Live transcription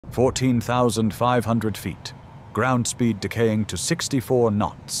14,500 feet. Ground speed decaying to 64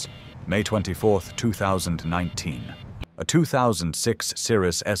 knots. May 24, 2019. A 2006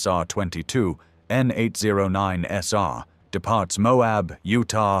 Cirrus SR22 N809SR departs Moab,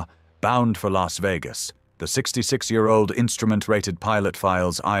 Utah, bound for Las Vegas. The 66-year-old instrument-rated pilot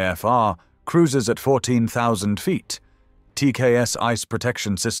files IFR cruises at 14,000 feet. TKS ice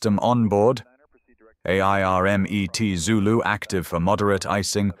protection system on board. AIRMET Zulu active for moderate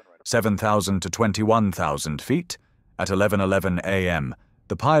icing, 7,000 to 21,000 feet. At 11:11 a.m.,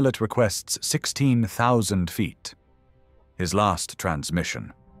 the pilot requests 16,000 feet. His last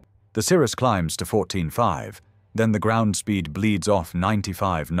transmission. The Cirrus climbs to 14.5, then the ground speed bleeds off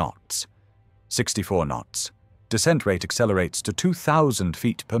 95 knots. 64 knots. Descent rate accelerates to 2,000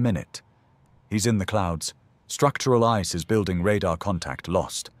 feet per minute. He's in the clouds. Structural ice is building, radar contact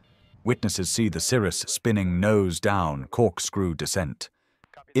lost. Witnesses see the Cirrus spinning nose down, corkscrew descent.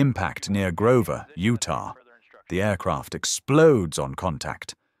 Impact near Grover, Utah. The aircraft explodes on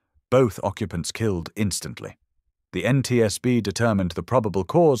contact. Both occupants killed instantly. The NTSB determined the probable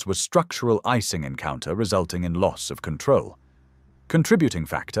cause was structural icing encounter resulting in loss of control. Contributing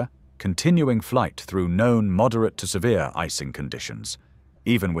factor, continuing flight through known moderate to severe icing conditions.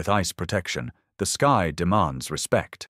 Even with ice protection, the sky demands respect.